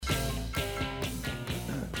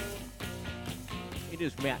It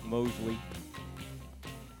is Matt Mosley.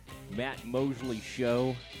 Matt Mosley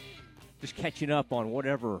Show. Just catching up on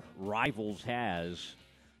whatever Rivals has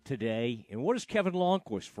today. And what is Kevin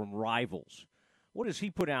Lonnquist from Rivals? What has he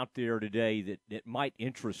put out there today that might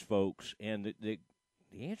interest folks? And the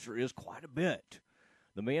answer is quite a bit.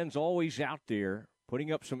 The man's always out there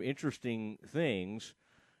putting up some interesting things.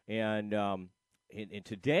 And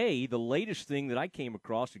today, the latest thing that I came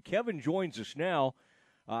across, and Kevin joins us now.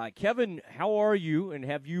 Kevin, how are you? And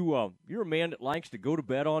have you? You're a man that likes to go to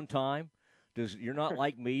bed on time. You're not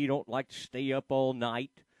like me. You don't like to stay up all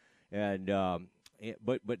night. And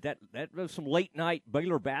but that was some late night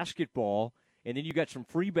Baylor basketball, and then you got some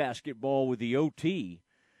free basketball with the OT.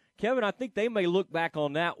 Kevin, I think they may look back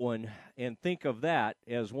on that one and think of that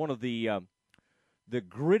as one of the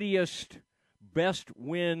grittiest, best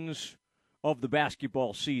wins of the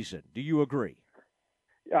basketball season. Do you agree?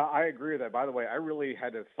 Yeah, I agree with that. By the way, I really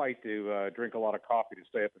had to fight to drink a lot of coffee to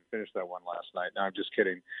stay up and finish that one last night. No, I'm just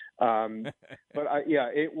kidding. But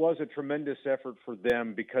it was a tremendous effort for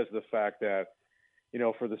them because of the fact that,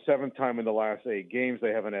 for the seventh time in the last 8 games,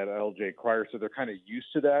 they haven't had L.J. Cryer, so they're kind of used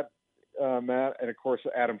to that, Matt. And, of course,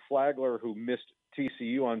 Adam Flagler, who missed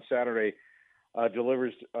TCU on Saturday,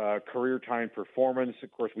 delivers career-time performance.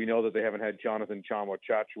 Of course, we know that they haven't had Jonathan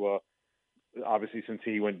Chachua, obviously, since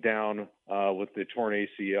he went down with the torn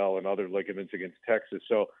ACL and other ligaments against Texas.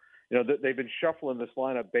 So, they've been shuffling this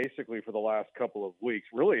lineup basically for the last couple of weeks.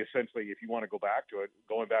 Really, essentially, if you want to go back to it,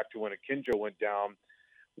 going back to when Akinjo went down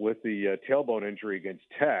with the tailbone injury against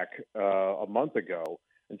Tech a month ago.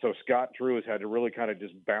 And so Scott Drew has had to really kind of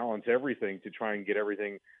just balance everything to try and get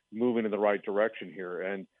everything moving in the right direction here.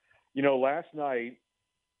 And, last night,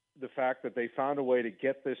 the fact that they found a way to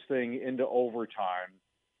get this thing into overtime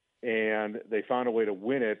and they found a way to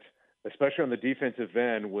win it, especially on the defensive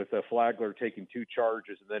end with Flagler taking 2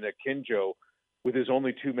 charges and then Akinjo with his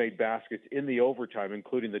only 2 made baskets in the overtime,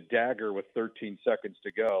 including the dagger with 13 seconds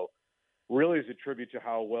to go, really is a tribute to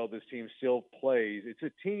how well this team still plays. It's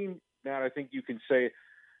a team, Matt, I think you can say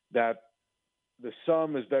that the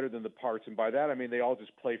sum is better than the parts. And by that, I mean they all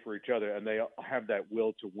just play for each other and they have that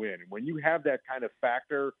will to win. And when you have that kind of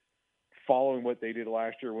factor following what they did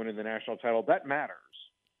last year winning the national title, that matters.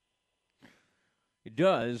 It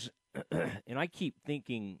does, and I keep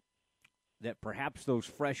thinking that perhaps those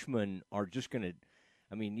freshmen are just going to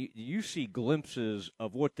 – I mean, you see glimpses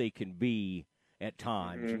of what they can be at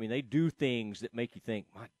times. Mm-hmm. I mean, they do things that make you think,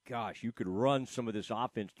 my gosh, you could run some of this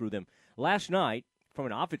offense through them. Last night, from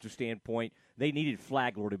an offensive standpoint, they needed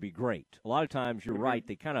Flagler to be great. A lot of times, you're right,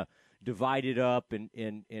 they kind of divide it up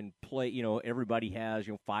and play – everybody has,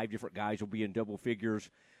 5 different guys will be in double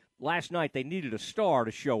figures. Last night, they needed a star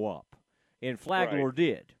to show up. And Flagler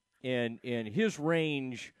did. And his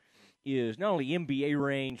range is not only NBA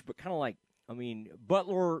range, but kind of like,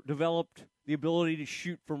 Butler developed the ability to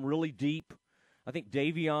shoot from really deep. I think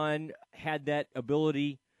Davion had that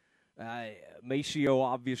ability. Maceo,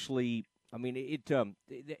 obviously,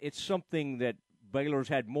 it's something that Baylor's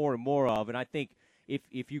had more and more of. And I think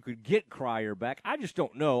if you could get Cryer back, I just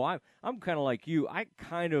don't know. I'm kind of like you. I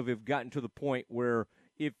kind of have gotten to the point where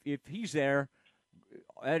if he's there,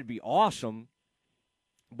 that'd be awesome,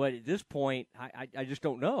 but at this point, I just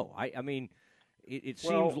don't know. It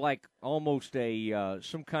seems like almost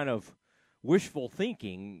some kind of wishful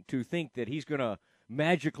thinking to think that he's going to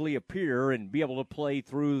magically appear and be able to play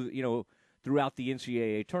throughout the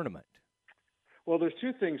NCAA tournament. Well, there's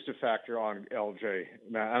 2 things to factor on LJ,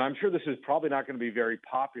 Matt, and I'm sure this is probably not going to be very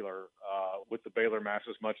popular with the Baylor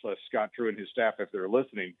masses, much less Scott Drew and his staff if they're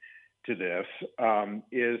listening to this.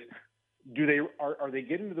 Are they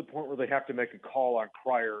getting to the point where they have to make a call on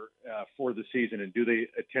Cryer for the season, and do they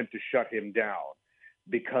attempt to shut him down?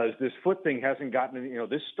 Because this foot thing hasn't gotten,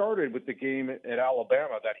 this started with the game at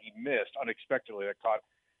Alabama that he missed unexpectedly that caught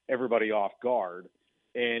everybody off guard.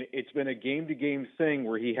 And it's been a game-to-game thing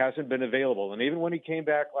where he hasn't been available. And even when he came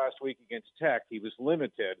back last week against Tech, he was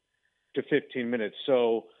limited to 15 minutes.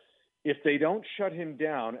 So if they don't shut him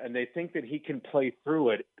down and they think that he can play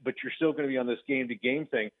through it, but you're still going to be on this game-to-game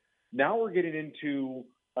thing, now we're getting into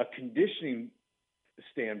a conditioning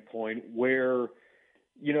standpoint where,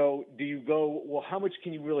 do you go, well, how much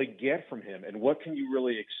can you really get from him and what can you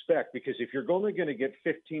really expect? Because if you're only going to get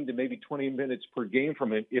 15 to maybe 20 minutes per game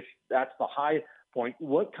from him, if that's the high point,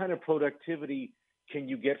 what kind of productivity can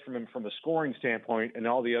you get from him from a scoring standpoint and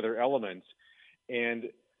all the other elements? And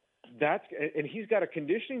he's got a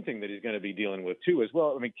conditioning thing that he's going to be dealing with too as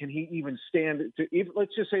well. Can he even stand to,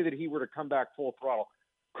 let's just say that he were to come back full throttle.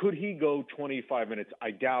 Could he go 25 minutes?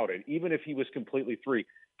 I doubt it, even if he was completely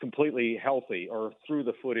healthy or through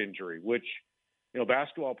the foot injury, which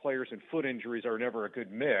basketball players and foot injuries are never a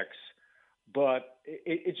good mix. But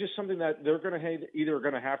it's just something that they're going to either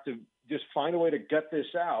going to have to just find a way to gut this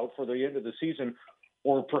out for the end of the season,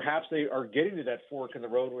 or perhaps they are getting to that fork in the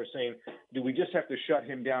road where saying, do we just have to shut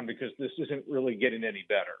him down because this isn't really getting any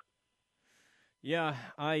better? Yeah,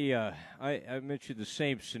 I mentioned the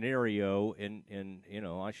same scenario, and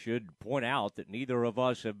I should point out that neither of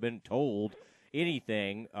us have been told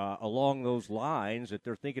anything along those lines that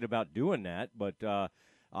they're thinking about doing that. But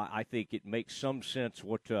I think it makes some sense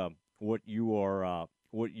what you are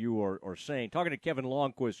saying. Talking to Kevin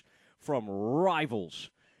Lonnquist from Rivals,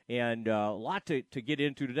 and a lot to get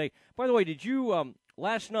into today. By the way, did you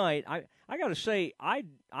last night? I got to say, I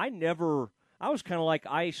was kind of like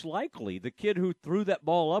Ice Likely, the kid who threw that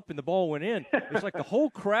ball up and the ball went in. It's like the whole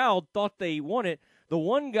crowd thought they won it. The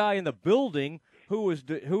one guy in the building who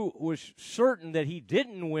was certain that he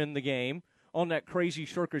didn't win the game on that crazy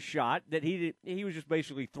circus shot that he was just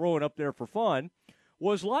basically throwing up there for fun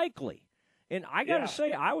was Likely. And I got to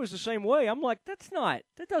say, I was the same way. I'm like, that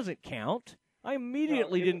doesn't count. I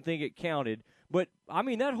immediately didn't think it counted. But, I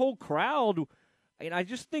mean, that whole crowd, and I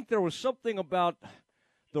just think there was something about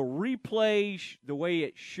the replay, the way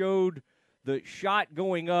it showed the shot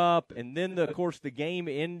going up, and then, of course, the game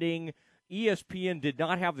ending. ESPN did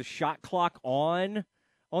not have the shot clock on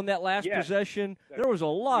that last possession. There was a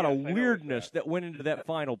lot of weirdness that went into that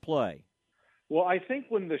final play. Well, I think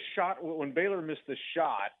when Baylor missed the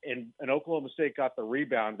shot and Oklahoma State got the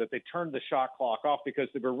rebound, that they turned the shot clock off because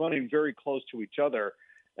they were running very close to each other,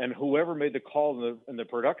 and whoever made the call in the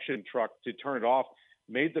production truck to turn it off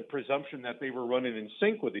made the presumption that they were running in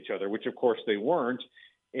sync with each other, which of course they weren't.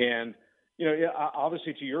 And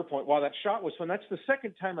obviously, to your point, while that shot was fun, that's the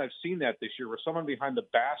second time I've seen that this year, where someone behind the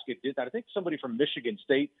basket did that. I think somebody from Michigan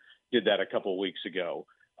State did that a couple of weeks ago.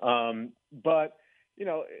 But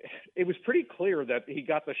it was pretty clear that he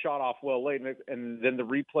got the shot off well late, and then the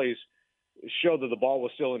replays showed that the ball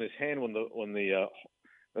was still in his hand when the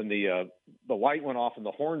light went off and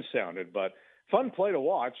the horn sounded. But fun play to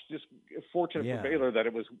watch. Just fortunate for Baylor that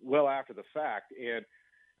it was well after the fact, and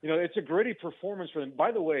it's a gritty performance for them.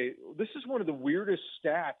 By the way, this is one of the weirdest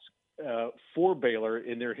stats for Baylor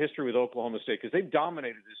in their history with Oklahoma State, because they've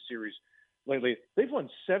dominated this series lately. They've won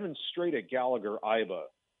 7 straight at Gallagher-Iba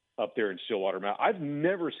up there in Stillwater. Now, I've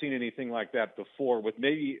never seen anything like that before, with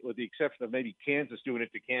the exception of maybe Kansas doing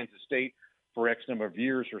it to Kansas State for X number of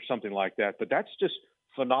years or something like that. But that's just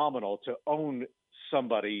phenomenal to own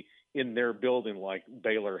somebody in their building like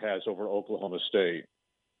Baylor has over Oklahoma State.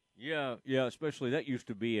 Yeah, especially that used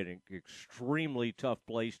to be an extremely tough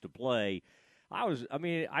place to play. I'm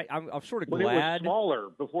sort of glad. When it was smaller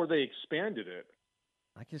before they expanded it.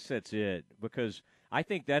 I guess that's it, because I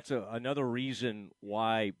think that's another reason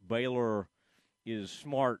why Baylor is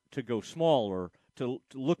smart to go smaller, to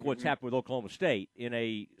look what's happened with Oklahoma State. In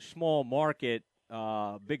a small market,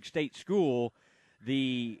 big state school,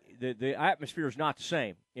 the atmosphere is not the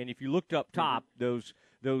same. And if you looked up top, those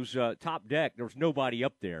top deck, there was nobody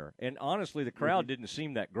up there. And honestly, the crowd didn't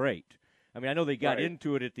seem that great. I mean, I know they got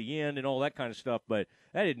into it at the end and all that kind of stuff, but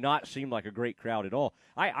that did not seem like a great crowd at all.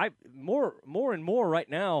 I more and more right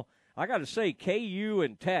now, I got to say, KU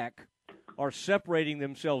and Tech are separating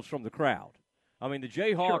themselves from the crowd. I mean, the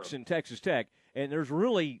Jayhawks and Texas Tech, and there's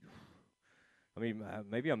really,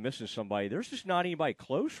 maybe I'm missing somebody. There's just not anybody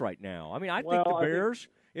close right now. I mean, I think the Bears,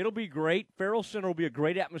 it'll be great. Farrell Center will be a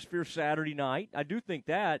great atmosphere Saturday night. I do think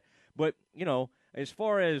that. But, as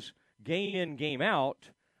far as game in, game out,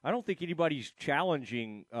 I don't think anybody's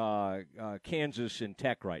challenging Kansas and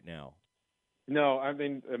Tech right now. No, I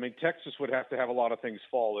mean, Texas would have to have a lot of things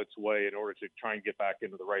fall its way in order to try and get back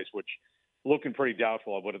into the race, which looking pretty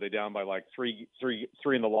doubtful. What are they down by, like three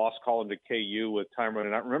in the loss column to KU with time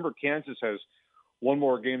running out? Remember, Kansas has one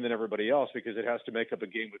more game than everybody else because it has to make up a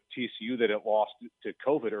game with TCU that it lost to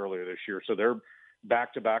COVID earlier this year. So they're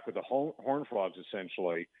back to back with the Horned Frogs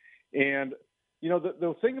essentially. And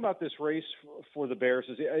the thing about this race for the Bears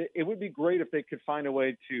is it would be great if they could find a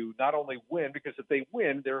way to not only win, because if they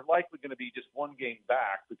win, they're likely going to be just one game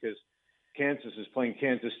back, because Kansas is playing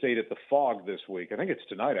Kansas State at the Fog this week. I think it's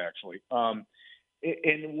tonight, actually.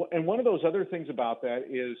 And one of those other things about that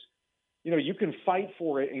is, you can fight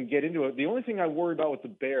for it and get into it. The only thing I worry about with the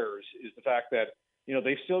Bears is the fact that,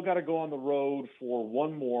 they've still got to go on the road for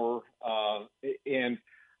one more, and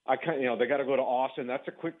they got to go to Austin. That's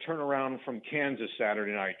a quick turnaround from Kansas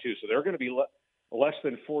Saturday night too. So they're going to be less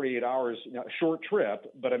than 48 hours, short trip.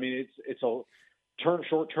 But I mean, it's a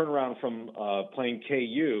short turnaround from playing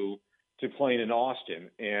KU to playing in Austin.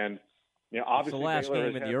 And You know, It's the obviously last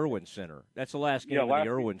Baylor game in the Irwin Center. That's the last game in the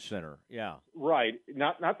Irwin Center. Yeah. Right.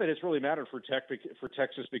 Not that it's really mattered for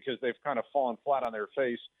Texas because they've kind of fallen flat on their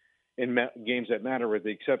face in games that matter, with the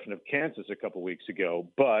exception of Kansas a couple weeks ago.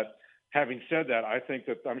 But having said that,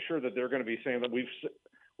 I'm sure that they're going to be saying that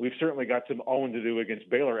we've certainly got some owing to do against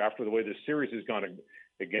Baylor after the way this series has gone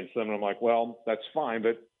against them. And I'm like, well, that's fine,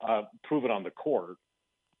 but prove it on the court.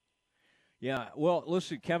 Yeah, well,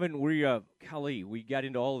 listen, Kevin, we got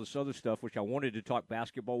into all this other stuff, which I wanted to talk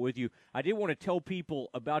basketball with you. I did want to tell people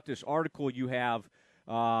about this article you have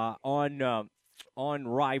on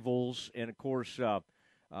Rivals, and of course,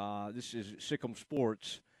 this is Sikkim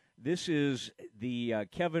Sports. This is the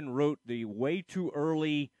Kevin wrote the way too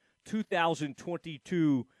early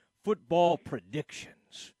 2022 football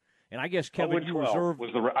predictions, and I guess Kevin, you reserved.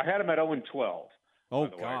 I had him at 0-12. Oh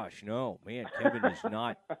gosh, no, man! Kevin is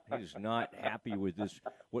not. He is not happy with this.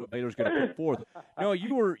 What Baylor's going to put forth. No,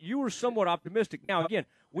 you were somewhat optimistic. Now, again,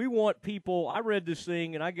 we want people. I read this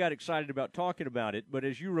thing and I got excited about talking about it. But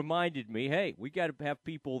as you reminded me, hey, we got to have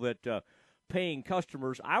people that paying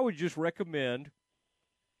customers. I would just recommend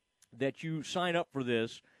that you sign up for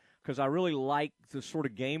this because I really like the sort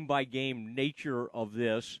of game by game nature of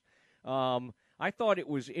this. I thought it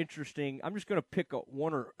was interesting. I'm just going to pick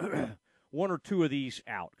one or two of these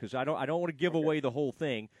out because I don't want to give away the whole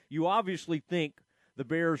thing. You obviously think the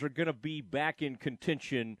Bears are going to be back in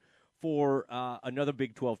contention for another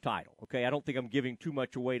Big 12 title. Okay, I don't think I'm giving too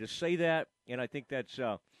much away to say that, and I think that's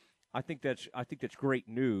great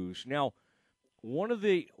news. Now, one of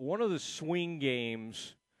the swing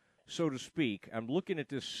games, so to speak, I'm looking at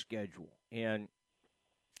this schedule and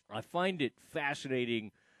I find it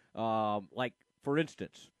fascinating. Like for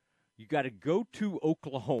instance, you got to go to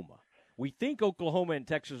Oklahoma. We think Oklahoma and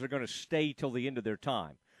Texas are going to stay till the end of their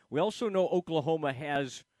time. We also know Oklahoma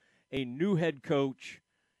has a new head coach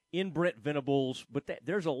in Brent Venables, but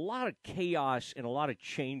there's a lot of chaos and a lot of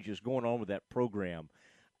changes going on with that program.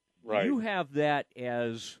 Right. You have that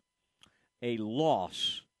as a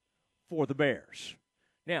loss for the Bears.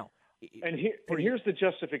 Now, here's the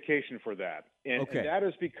justification for that. And that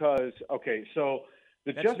is because, so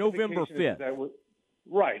the that's justification November 5th. is that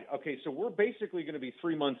right. Okay, so we're basically going to be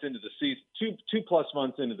 3 months into the season, two plus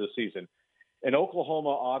months into the season. And Oklahoma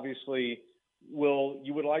obviously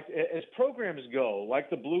you would like, as programs go, like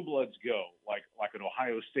the Blue Bloods go, like an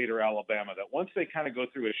Ohio State or Alabama, that once they kind of go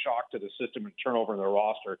through a shock to the system and turnover in their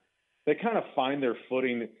roster, they kind of find their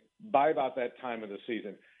footing by about that time of the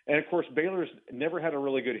season. And, of course, Baylor's never had a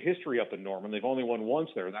really good history up in Norman. They've only won once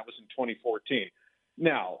there, and that was in 2014.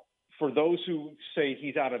 Now, for those who say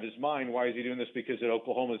he's out of his mind, why is he doing this? Because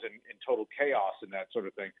Oklahoma's in total chaos and that sort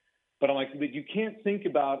of thing. But I'm like, but you can't think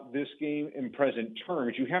about this game in present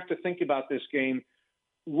terms. You have to think about this game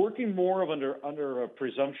working more of under a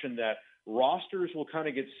presumption that rosters will kind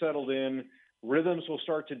of get settled in, rhythms will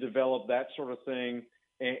start to develop, that sort of thing,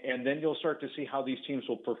 and then you'll start to see how these teams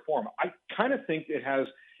will perform. I kind of think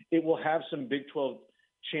it will have some Big 12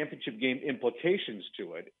 championship game implications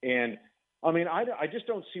to it. And I mean, I just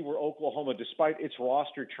don't see where Oklahoma, despite its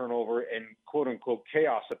roster turnover and quote-unquote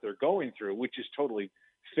chaos that they're going through, which is totally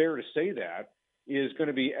fair to say that, is going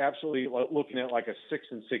to be absolutely looking at like a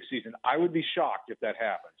 6-6 season. I would be shocked if that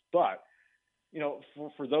happens. But, you know,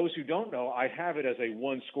 for those who don't know, I have it as a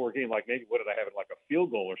one-score game, like maybe what did I have it, like a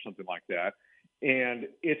field goal or something like that. And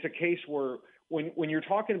it's a case where when you're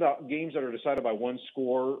talking about games that are decided by one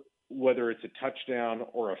score, whether it's a touchdown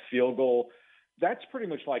or a field goal, that's pretty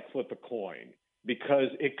much like flip a coin because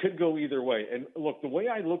it could go either way. And look, the way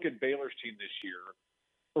I look at Baylor's team this year,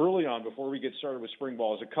 early on before we get started with spring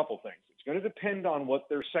ball, is a couple things. It's going to depend on what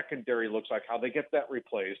their secondary looks like, how they get that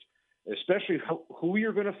replaced, especially who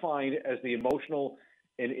you're going to find as the emotional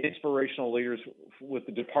and inspirational leaders with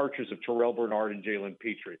the departures of Terrell Bernard and Jalen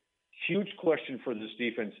Petrie. Huge question for this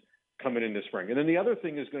defense coming into spring. And then the other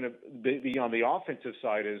thing is going to be on the offensive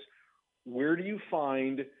side is where do you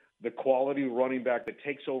find the quality running back that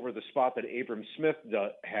takes over the spot that Abram Smith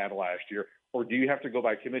had last year, or do you have to go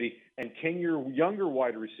by committee? And can your younger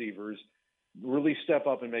wide receivers really step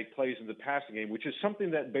up and make plays in the passing game, which is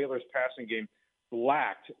something that Baylor's passing game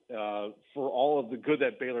lacked for all of the good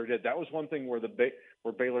that Baylor did. That was one thing where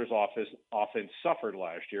Baylor's offense suffered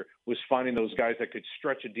last year, was finding those guys that could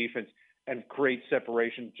stretch a defense and create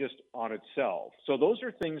separation just on itself. So those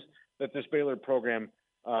are things that this Baylor program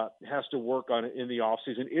has to work on in the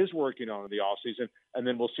offseason, is working on in the offseason, and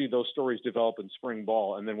then we'll see those stories develop in spring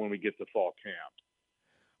ball and then when we get to fall camp.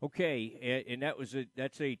 Okay, and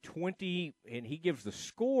that's a 20, and he gives the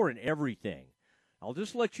score and everything. I'll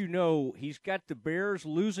just let you know he's got the Bears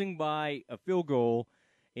losing by a field goal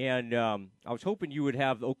And I was hoping you would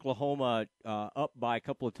have Oklahoma up by a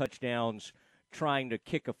couple of touchdowns, trying to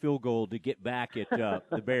kick a field goal to get back at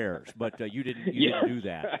the Bears, but you didn't. You didn't do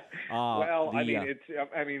that. Well,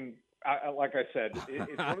 like I said,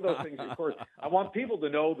 it's one of those things. Of course, I want people to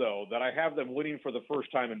know though that I have them winning for the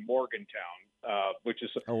first time in Morgantown, which is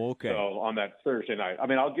okay. So on that Thursday night. I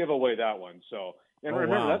mean, I'll give away that one. So and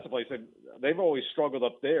remember, that's the place that they've always struggled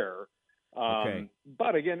up there. Okay.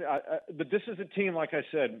 But again, but this is a team, like I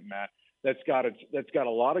said, Matt, that's got a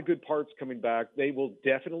lot of good parts coming back. They will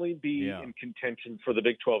definitely be in contention for the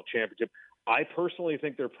Big 12 championship. I personally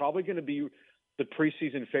think they're probably going to be the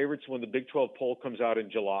preseason favorites when the Big 12 poll comes out in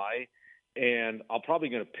July, and I'm probably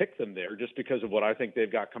going to pick them there just because of what I think they've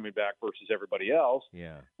got coming back versus everybody else.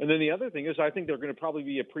 Yeah. And then the other thing is I think they're going to probably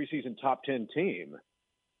be a preseason top 10 team.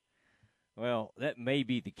 Well, that may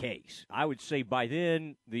be the case. I would say by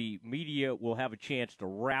then the media will have a chance to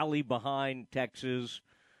rally behind Texas,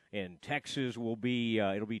 and Texas will be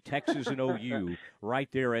it'll be Texas and OU right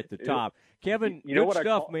there at the top. Kevin, good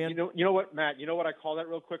stuff, man. You know what, Matt? You know what I call that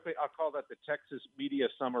real quickly? I'll call that the Texas Media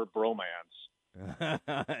Summer Bromance.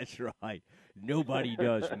 That's right. Nobody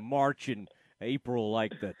does March and April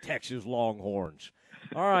like the Texas Longhorns.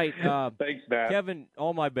 All right. Thanks, Matt. Kevin,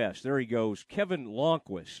 all my best. There he goes. Kevin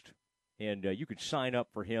Lonnquist. And you could sign up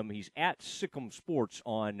for him. He's at Sick'em Sports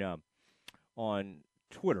on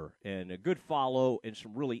Twitter, and a good follow and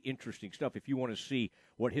some really interesting stuff. If you want to see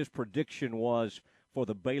what his prediction was for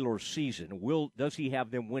the Baylor season, does he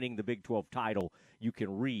have them winning the Big 12 title? You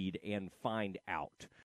can read and find out.